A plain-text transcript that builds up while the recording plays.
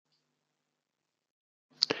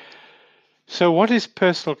So, what is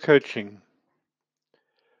personal coaching?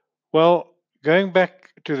 Well, going back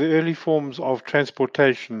to the early forms of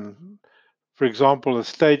transportation, for example, a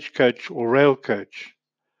stagecoach or rail coach,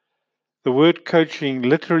 the word coaching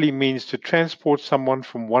literally means to transport someone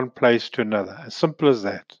from one place to another, as simple as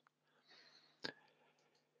that.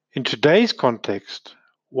 In today's context,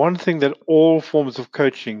 one thing that all forms of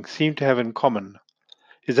coaching seem to have in common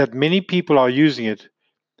is that many people are using it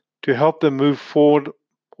to help them move forward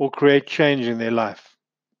or create change in their life,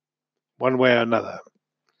 one way or another.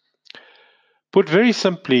 Put very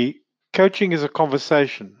simply, coaching is a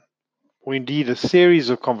conversation, or indeed a series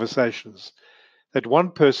of conversations, that one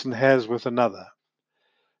person has with another.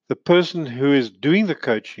 The person who is doing the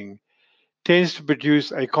coaching tends to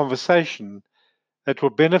produce a conversation that will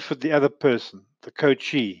benefit the other person, the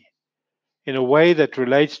coachee, in a way that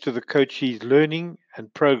relates to the coachee's learning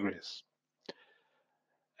and progress.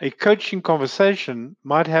 A coaching conversation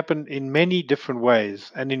might happen in many different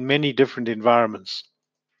ways and in many different environments.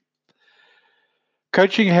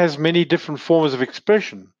 Coaching has many different forms of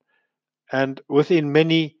expression and within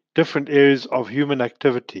many different areas of human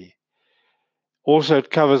activity. Also, it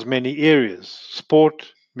covers many areas: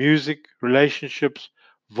 sport, music, relationships,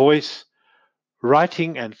 voice,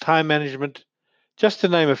 writing, and time management, just to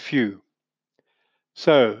name a few.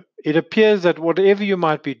 So, it appears that whatever you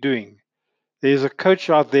might be doing, there's a coach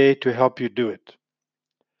out there to help you do it.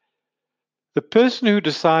 The person who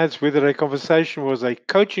decides whether a conversation was a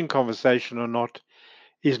coaching conversation or not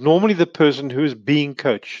is normally the person who is being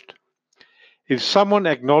coached. If someone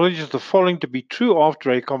acknowledges the following to be true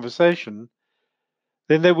after a conversation,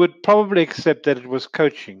 then they would probably accept that it was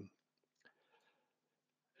coaching.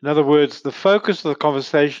 In other words, the focus of the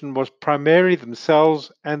conversation was primarily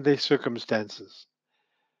themselves and their circumstances.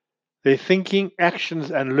 Their thinking,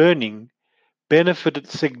 actions, and learning benefited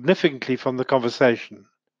significantly from the conversation.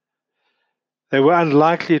 They were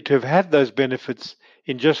unlikely to have had those benefits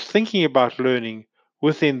in just thinking about learning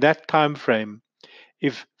within that time frame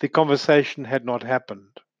if the conversation had not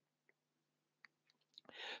happened.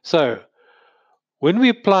 So, when we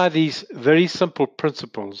apply these very simple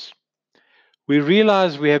principles, we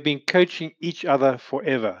realize we have been coaching each other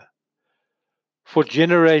forever, for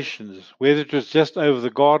generations, whether it was just over the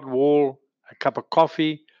garden wall, a cup of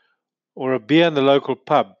coffee, or a beer in the local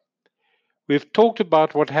pub. We've talked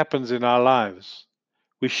about what happens in our lives.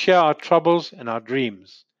 We share our troubles and our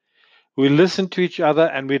dreams. We listen to each other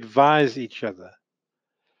and we advise each other.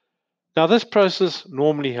 Now, this process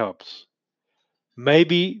normally helps.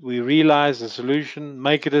 Maybe we realize the solution,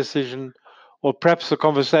 make a decision, or perhaps the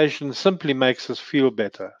conversation simply makes us feel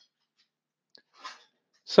better.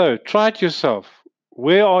 So, try it yourself.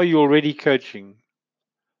 Where are you already coaching?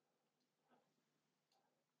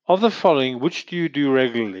 Of the following, which do you do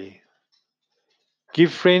regularly?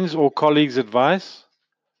 Give friends or colleagues advice?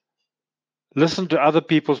 Listen to other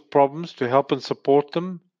people's problems to help and support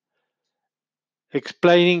them?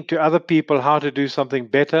 Explaining to other people how to do something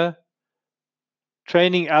better?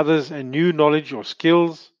 Training others in new knowledge or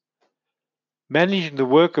skills? Managing the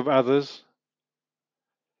work of others?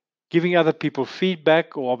 Giving other people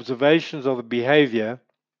feedback or observations of the behavior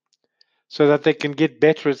so that they can get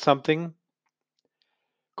better at something?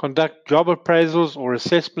 Conduct job appraisals or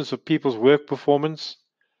assessments of people's work performance?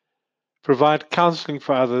 Provide counseling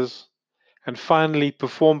for others? And finally,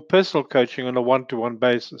 perform personal coaching on a one-to-one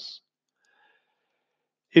basis.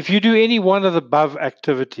 If you do any one of the above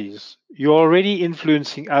activities, you're already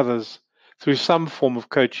influencing others through some form of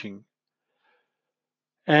coaching.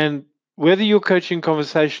 And whether your coaching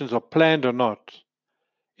conversations are planned or not,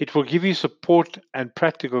 it will give you support and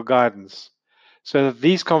practical guidance so that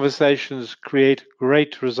these conversations create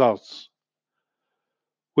great results.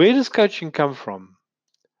 Where does coaching come from?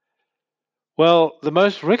 Well, the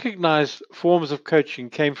most recognized forms of coaching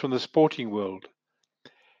came from the sporting world.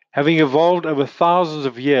 Having evolved over thousands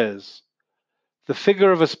of years, the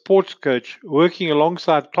figure of a sports coach working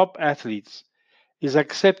alongside top athletes is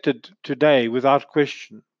accepted today without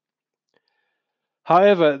question.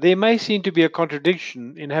 However, there may seem to be a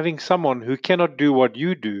contradiction in having someone who cannot do what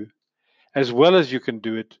you do as well as you can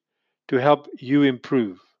do it to help you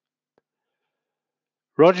improve.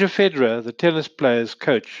 Roger Federer, the tennis player's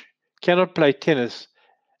coach, cannot play tennis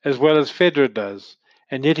as well as Federer does,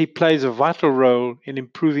 and yet he plays a vital role in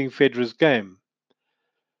improving Federer's game.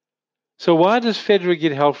 So why does Federer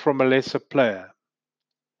get help from a lesser player?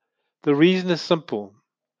 The reason is simple: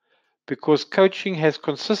 because coaching has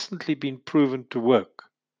consistently been proven to work.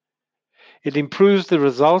 It improves the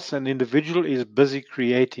results an individual is busy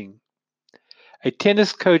creating. A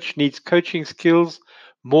tennis coach needs coaching skills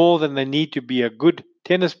more than they need to be a good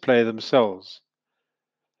tennis player themselves.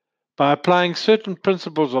 By applying certain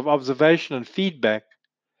principles of observation and feedback,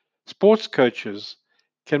 sports coaches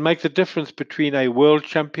can make the difference between a world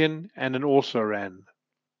champion and an also-ran.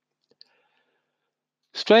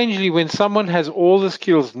 Strangely, when someone has all the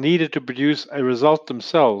skills needed to produce a result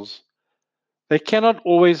themselves, they cannot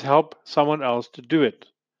always help someone else to do it.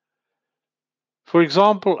 For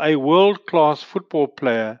example, a world-class football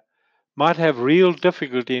player might have real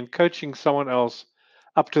difficulty in coaching someone else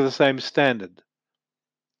up to the same standard.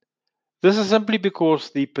 This is simply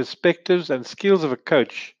because the perspectives and skills of a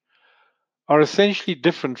coach are essentially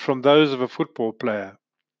different from those of a football player.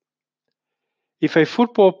 If a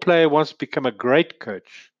football player wants to become a great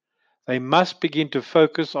coach, they must begin to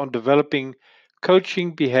focus on developing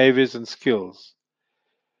coaching behaviors and skills.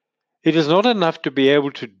 It is not enough to be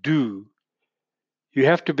able to do, you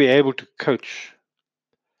have to be able to coach.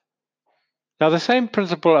 Now, the same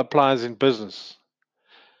principle applies in business.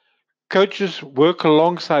 Coaches work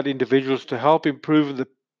alongside individuals to help improve the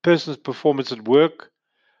person's performance at work,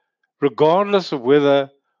 regardless of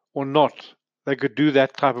whether or not they could do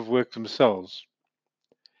that type of work themselves.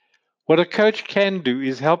 What a coach can do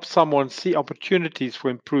is help someone see opportunities for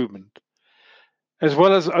improvement, as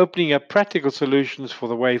well as opening up practical solutions for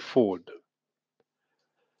the way forward.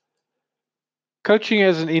 Coaching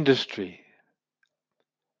as an industry.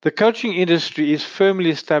 The coaching industry is firmly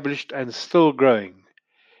established and still growing.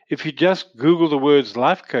 If you just Google the words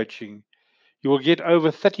life coaching, you will get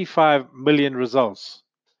over 35 million results.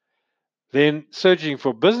 Then searching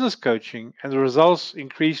for business coaching, and the results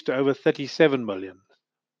increased to over 37 million.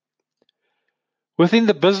 Within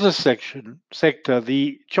the business sector,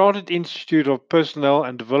 the Chartered Institute of Personnel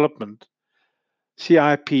and Development,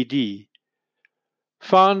 CIPD,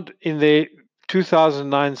 found in their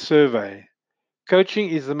 2009 survey, coaching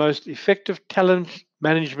is the most effective talent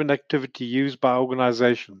management activity used by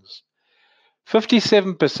organizations.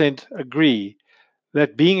 57% agree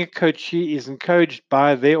that being a coachee is encouraged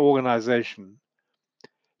by their organization.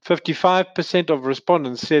 55% of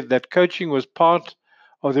respondents said that coaching was part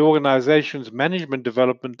of the organization's management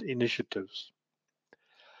development initiatives.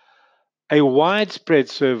 A widespread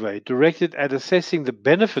survey directed at assessing the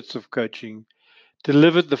benefits of coaching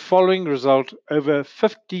delivered the following result over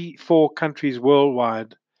 54 countries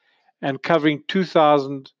worldwide and covering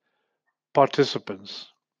 2,000 participants.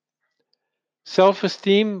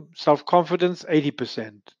 Self-esteem, self-confidence,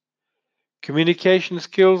 80%. Communication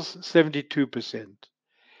skills, 72%.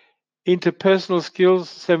 Interpersonal skills,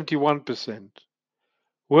 71%.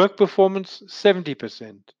 Work performance,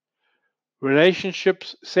 70%.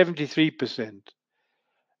 Relationships, 73%.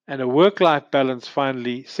 And a work-life balance,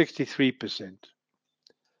 finally, 63%.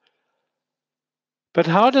 But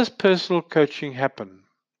how does personal coaching happen?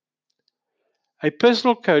 A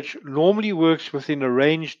personal coach normally works within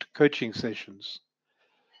arranged coaching sessions.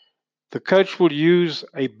 The coach will use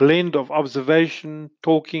a blend of observation,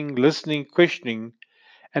 talking, listening, questioning,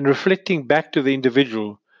 and reflecting back to the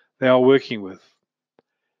individual they are working with.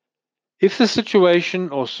 If the situation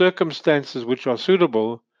or circumstances which are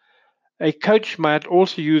suitable, a coach might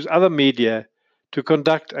also use other media to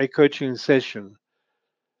conduct a coaching session,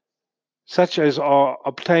 such as are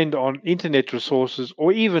obtained on internet resources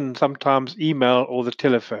or even sometimes email or the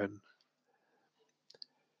telephone.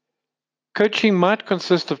 Coaching might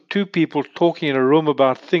consist of two people talking in a room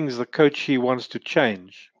about things the coachee wants to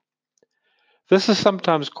change. This is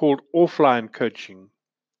sometimes called offline coaching.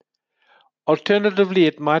 Alternatively,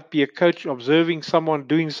 it might be a coach observing someone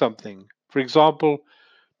doing something, for example,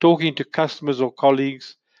 talking to customers or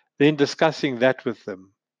colleagues, then discussing that with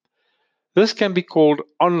them. This can be called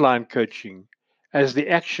online coaching, as the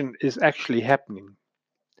action is actually happening.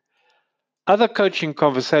 Other coaching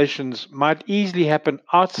conversations might easily happen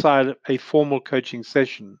outside a formal coaching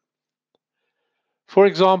session. For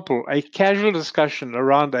example, a casual discussion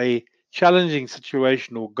around a challenging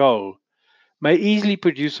situation or goal may easily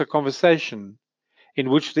produce a conversation in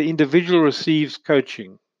which the individual receives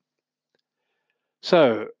coaching.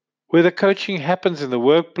 So, whether coaching happens in the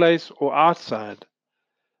workplace or outside,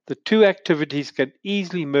 the two activities can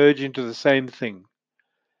easily merge into the same thing.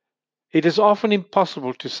 It is often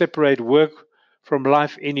impossible to separate work from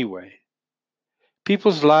life anyway.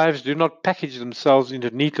 People's lives do not package themselves into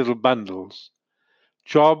neat little bundles: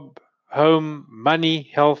 job, home,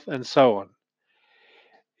 money, health, and so on.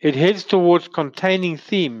 It heads towards containing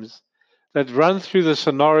themes that run through the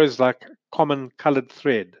scenarios like a common colored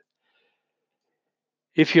thread.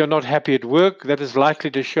 If you're not happy at work, that is likely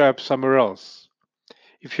to show up somewhere else.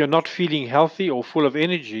 If you're not feeling healthy or full of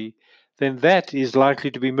energy, then that is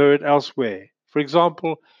likely to be mirrored elsewhere. For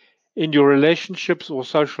example, in your relationships or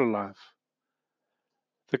social life.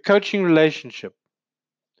 The coaching relationship.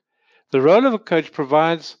 The role of a coach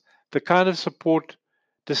provides the kind of support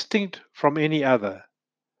distinct from any other.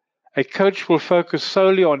 A coach will focus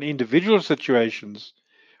solely on individual situations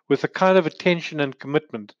with the kind of attention and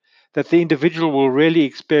commitment that the individual will rarely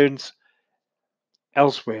experience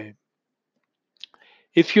elsewhere.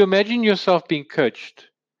 If you imagine yourself being coached,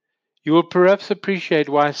 you will perhaps appreciate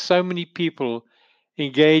why so many people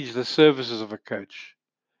engage the services of a coach.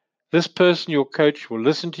 This person, your coach, will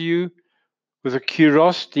listen to you with a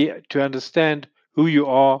curiosity to understand who you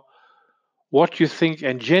are, what you think,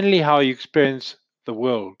 and generally how you experience the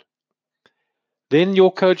world. Then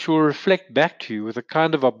your coach will reflect back to you with a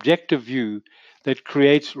kind of objective view that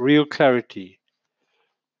creates real clarity.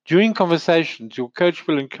 During conversations, your coach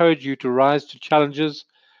will encourage you to rise to challenges,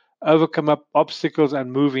 overcome obstacles,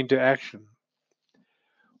 and move into action.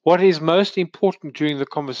 What is most important during the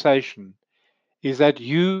conversation is that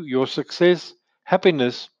you, your success,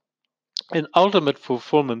 happiness, and ultimate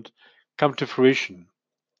fulfillment come to fruition.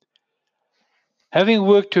 Having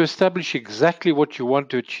worked to establish exactly what you want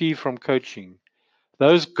to achieve from coaching,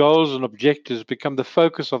 those goals and objectives become the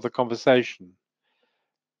focus of the conversation.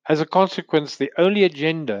 As a consequence, the only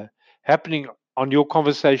agenda happening on your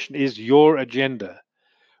conversation is your agenda,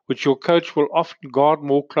 which your coach will often guard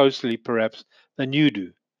more closely, perhaps, than you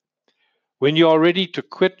do. When you are ready to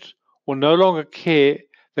quit or no longer care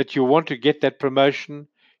that you want to get that promotion,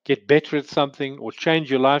 get better at something, or change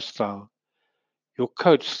your lifestyle, your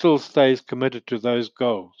coach still stays committed to those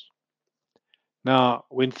goals. Now,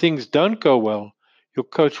 when things don't go well, your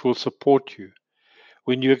coach will support you.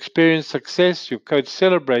 When you experience success, your coach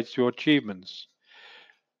celebrates your achievements.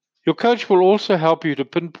 Your coach will also help you to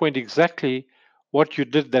pinpoint exactly what you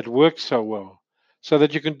did that worked so well, so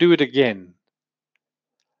that you can do it again.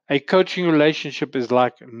 A coaching relationship is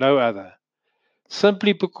like no other,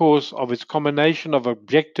 simply because of its combination of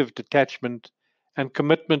objective detachment and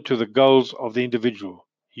commitment to the goals of the individual,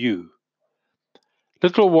 you.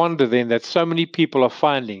 Little wonder then that so many people are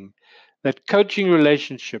finding that coaching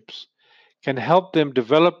relationships can help them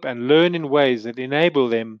develop and learn in ways that enable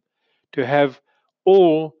them to have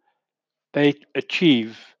all they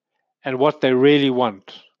achieve and what they really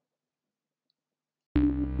want.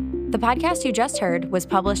 The podcast you just heard was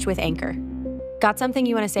published with Anchor. Got something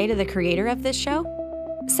you want to say to the creator of this show?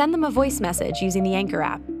 Send them a voice message using the Anchor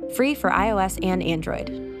app, free for iOS and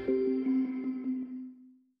Android.